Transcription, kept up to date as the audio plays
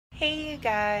Hey you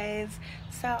guys,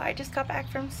 so I just got back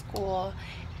from school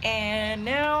and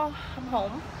now I'm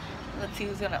home. Let's see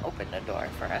who's gonna open the door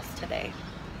for us today.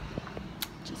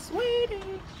 Just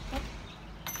waiting.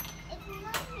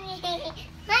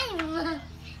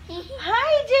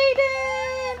 Hi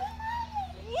Jayden!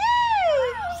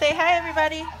 Yay! Say hi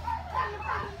everybody.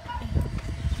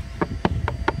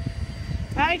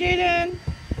 Hi Jayden!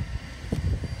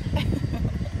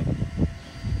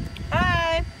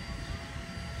 Hi!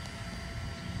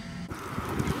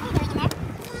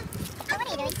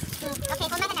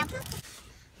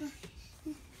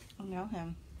 I know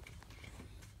him.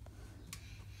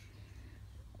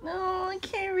 No, I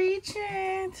can't reach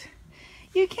it.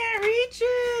 You can't reach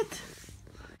it.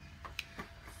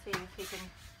 See if he can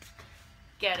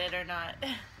get it or not.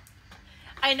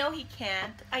 I know he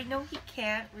can't. I know he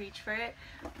can't reach for it.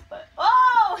 But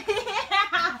oh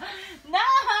yeah! No!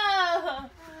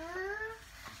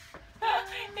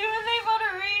 He was able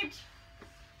to reach.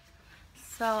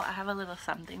 So I have a little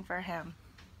something for him.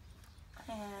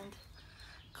 And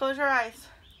close your eyes.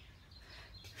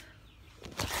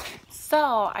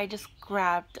 So I just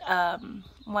grabbed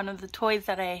one of the toys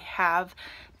that I have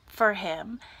for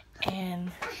him,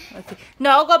 and let's see.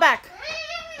 No, go back.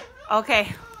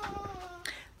 Okay.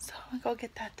 So I'm gonna go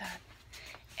get that done,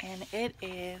 and it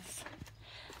is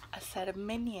a set of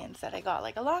Minions that I got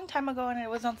like a long time ago, and it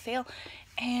was on sale,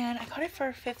 and I got it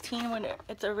for $15 when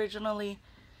it's originally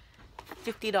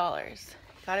 $50.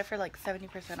 Got it for like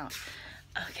 70% off.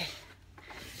 Okay,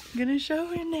 I'm gonna show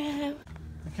her now.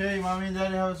 Okay, Mommy and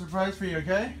Daddy have a surprise for you,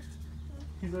 okay?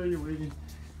 He's already waiting.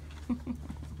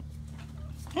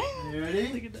 You ready?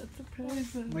 Look at that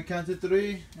surprise. I'm gonna count to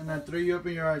 3, and at 3 you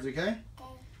open your eyes, okay?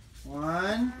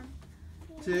 1,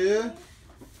 2,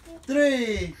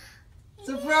 3!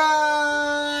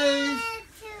 Surprise!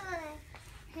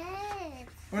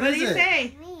 What do you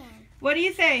say? What do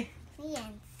you say?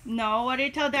 Minions. No, what do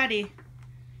you tell Daddy?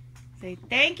 Say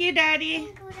thank you, Daddy.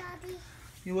 Thank you, Daddy.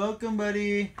 You're welcome,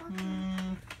 buddy.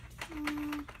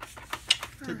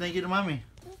 Say thank you to Mommy.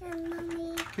 Thank you,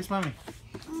 Mommy. Kiss Mommy.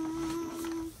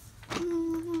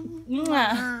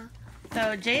 Mwah.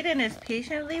 So Jayden is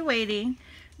patiently waiting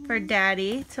for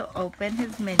Daddy to open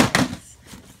his Minions.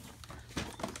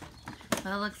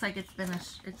 Well, it looks like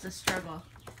it's a struggle.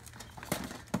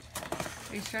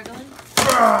 Are you struggling?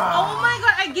 Oh my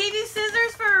god, I gave you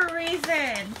scissors for a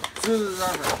reason. Scissors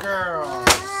are for girls.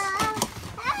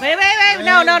 Wait.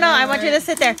 No. I want you to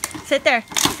sit there. Sit there.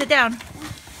 Sit down.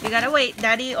 You gotta wait.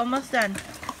 Daddy almost done.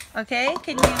 Okay?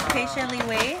 Can you patiently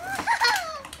wait?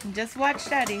 Just watch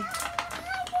Daddy.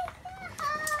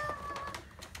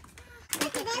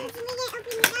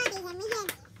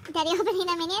 Daddy opening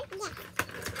the Minion? Yes.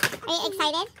 Are you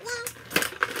excited? Yes.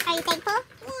 Are you thankful?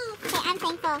 Yes. Okay, I'm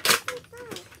thankful.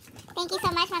 Thank you so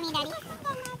much, Mommy and Daddy.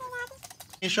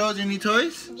 Can you show us any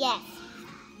toys? Yes.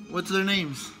 What's their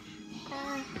names?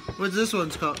 What's this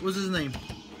one's called? What's his name?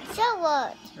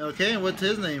 Sherwood. Okay, and what's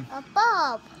his name?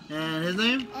 Bob. And his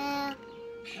name?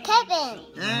 Kevin.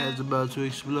 My head's about to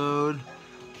explode.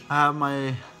 I have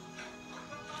my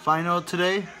final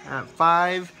today at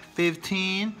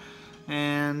 5:15,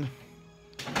 and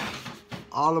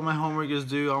all of my homework is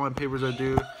due, all my papers are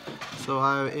due, so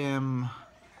I am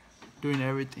doing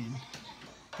everything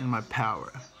in my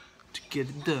power to get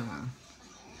it done,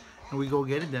 and we go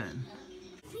get it done.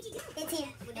 It's here,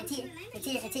 it's here, it's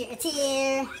here, it's here, it's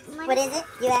here. What is it,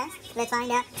 you ask? Let's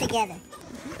find out together.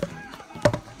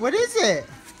 What is it?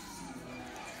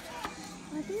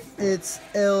 It's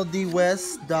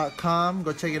ldwest.com.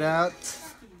 Go check it out.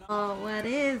 Oh, what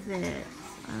is it?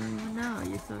 I don't even know.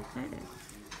 You're so excited.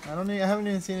 I haven't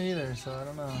even seen it either, so I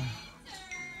don't know.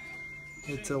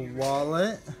 It's a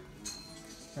wallet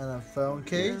and a phone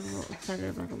case. I'm excited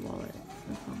about the wallet.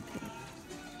 The phone case.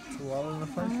 It's a wallet and a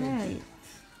phone case. Alright.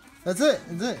 That's it.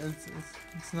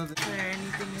 It's nothing. Is there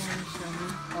anything you want to show me?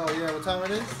 Oh yeah, what time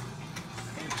it is?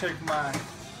 Let me check my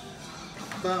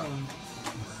phone.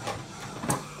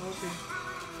 Okay.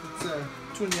 It's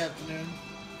 2 in the afternoon.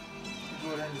 Go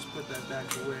ahead and just put that back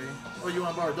away. Oh, you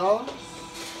want to borrow $1?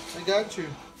 I got you.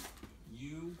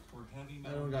 I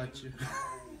don't got you.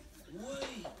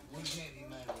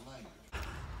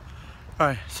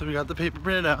 Alright, so we got the paper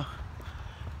printed out.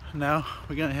 Now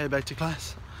we're gonna head back to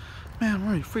class. Man, I'm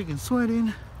already freaking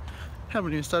sweating.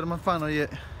 Haven't even started my final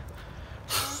yet.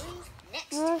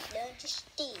 Next, learn to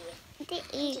steer.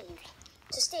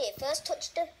 To steer, first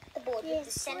touch the board with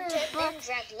the center, then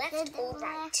drag left or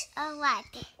right.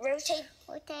 Rotate,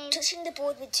 touching the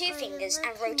board with 2 fingers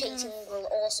and rotating will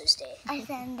also steer.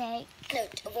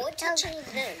 Note, avoid touching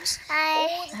the nose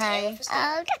or the tail for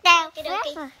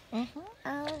steering. Okay.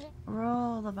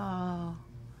 Roll Swallow the ball.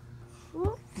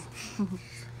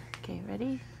 Okay,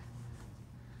 ready?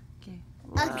 Okay.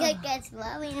 Okay, guys,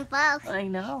 swallowing the ball. I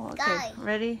know. Okay, Guys.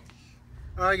 ready?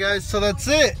 Alright guys, so that's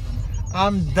it.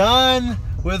 I'm done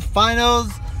with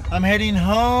finals. I'm heading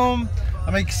home.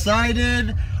 I'm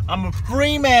excited. I'm a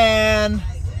free man.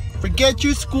 Forget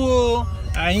you, school.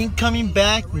 I ain't coming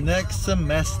back next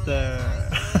semester.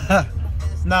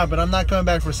 No, but I'm not coming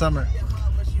back for summer.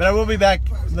 But I will be back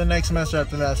the next semester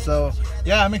after that. So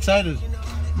yeah, I'm excited.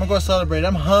 I'm gonna go celebrate.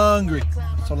 I'm hungry.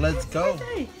 So let's go.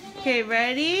 Okay,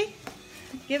 ready?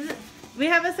 We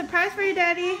have a surprise for you,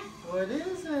 Daddy. What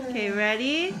is it? Okay,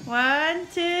 ready? 1,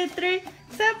 2, 3.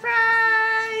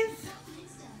 Surprise!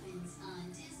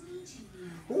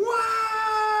 Wow!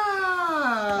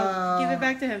 Give it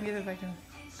back to him. Give it back to him.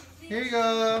 Here you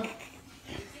go.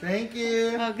 Thank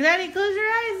you. Oh, Daddy, close your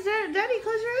eyes. Daddy,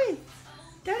 close your eyes.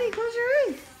 Daddy, close your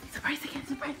eyes. Surprise again,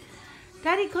 surprise.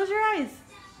 Daddy, close your eyes.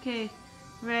 Okay,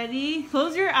 ready?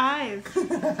 Close your eyes.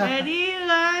 Ready?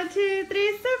 1, 2,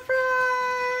 3.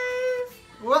 Surprise!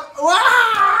 What?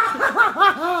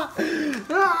 Wow!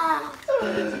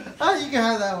 Oh, you can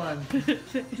have that one.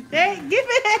 Hey, give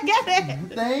it. Get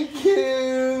it. Thank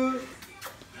you.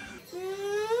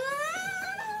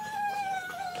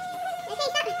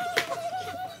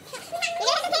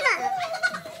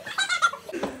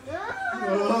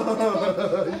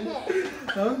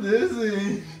 I'm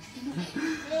dizzy.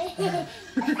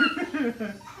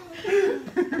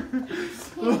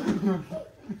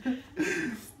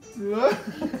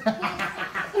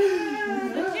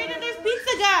 Jayden, there's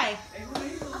pizza guy.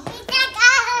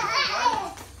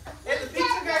 Hey, the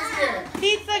pizza guy's here.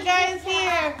 Pizza guy is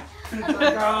here. Oh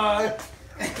my god.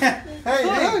 Hey,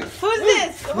 look. Who's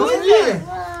this? Who's Who's this? here?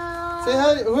 Say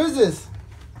hi. Who is this?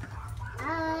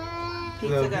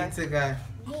 Pizza guy. Pizza guy.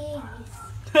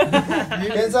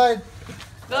 Inside.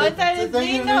 Go inside. It's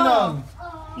Thank you, Nino.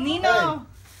 Nino.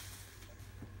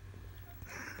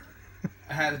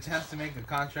 I had a chance to make a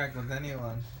contract with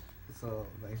anyone, so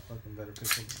they fucking better pick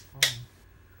up the phone.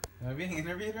 Am I being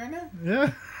interviewed right now?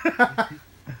 Yeah.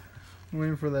 I'm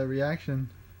waiting for that reaction.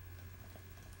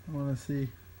 I want to see.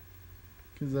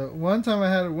 Because one time I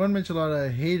had one michelada, I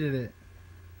hated it.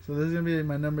 So this is going to be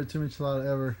my number 2 michelada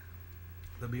ever.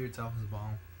 The beer itself is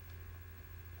bomb.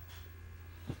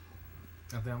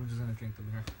 I think I'm just gonna drink the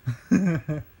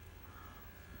beer.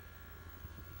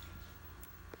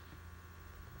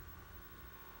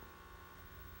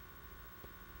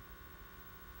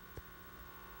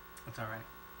 It's alright.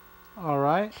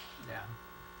 Alright. Yeah.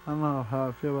 I don't know how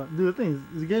I feel about. Dude, the thing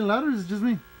is it getting louder or is it just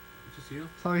me? It's just you?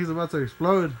 Sounds like he's about to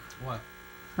explode. What?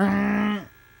 No,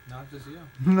 No, it's just you.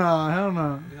 What hell no.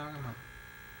 are you talking about?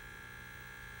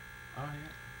 Oh,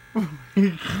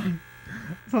 yeah.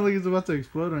 Sounds like he's about to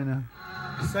explode right now.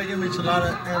 Second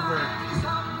michelada ever.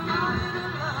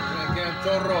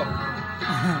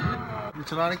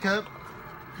 Michelada cup,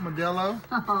 Modelo,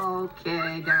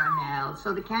 Okay, Darnell.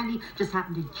 So the candy just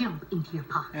happened to jump into your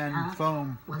pocket, and huh?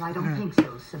 foam. Well, I don't think so,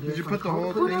 Samir. Did you put the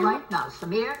whole police thing? right now,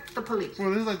 Samir, the police. Well,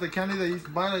 this is like the candy that you used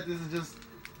to buy like this is just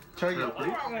chug it.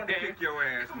 I want to kick your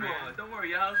ass, man. Don't worry,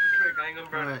 your house is brick. I ain't gonna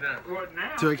burn it down. What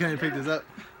now? So I can't pick this up.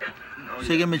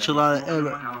 Second michelada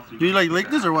ever. Do you like lick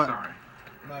this or what? No,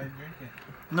 you drink it.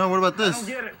 No, what about this?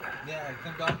 Get it. Yeah, it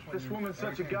comes off when This you- woman's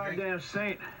such a every time you drink. goddamn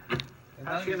saint. As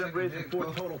How long she as end you up drink raising it, 4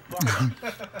 bro. total fuckers.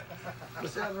 The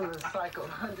seven recycled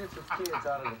hundreds of kids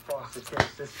out of the foster care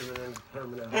system and then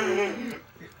permanent home. In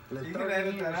the You can 30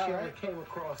 edit years, that out, she only right? came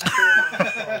across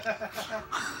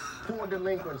 4 poor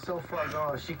delinquents so far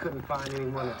gone she couldn't find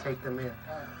anyone to take them in.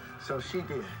 So she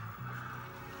did.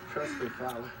 Trust me,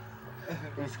 fella.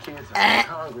 These kids are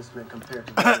congressmen compared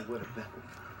to what they would have been.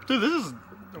 Dude, this is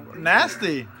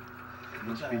nasty.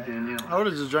 Must be Danielle. I would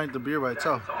have just drank the beer by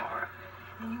itself.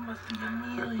 You must be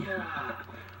Amelia.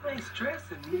 Nice dress,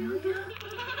 Amelia.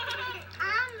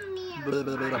 Blah,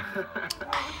 blah, blah.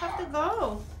 Have to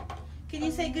go. Can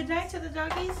you say goodnight to the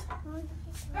doggies?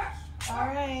 All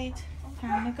right.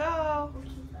 Time to go.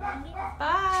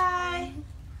 Bye.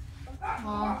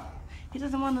 Well, he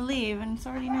doesn't want to leave, and it's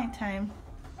already nighttime.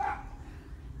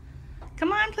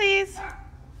 Come on, please.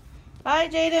 Bye,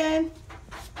 Jayden.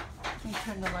 Let me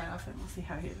turn the light off and we'll see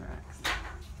how he reacts.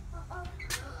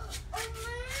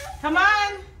 Come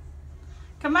on.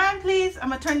 Come on, please. I'm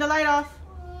going to turn the light off.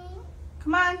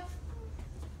 Come on.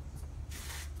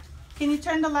 Can you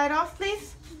turn the light off,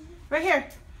 please? Right here.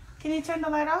 Can you turn the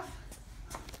light off?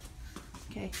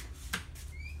 Okay.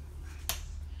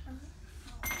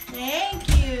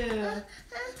 Thank you.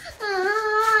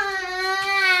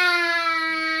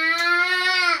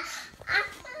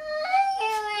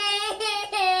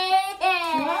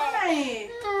 Right.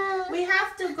 We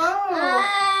have go.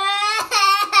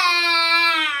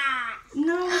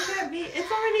 No, we can't be.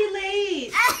 It's already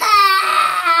late.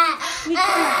 We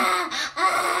can't.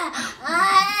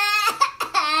 Okay.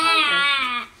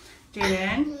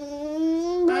 Jayden,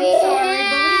 I'm sorry,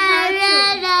 but we had to.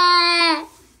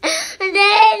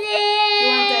 You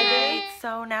want that day?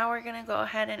 So now we're gonna go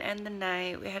ahead and end the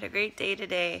night. We had a great day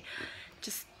today.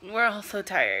 We're all so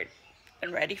tired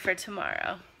and ready for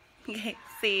tomorrow. Okay,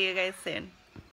 see you guys soon.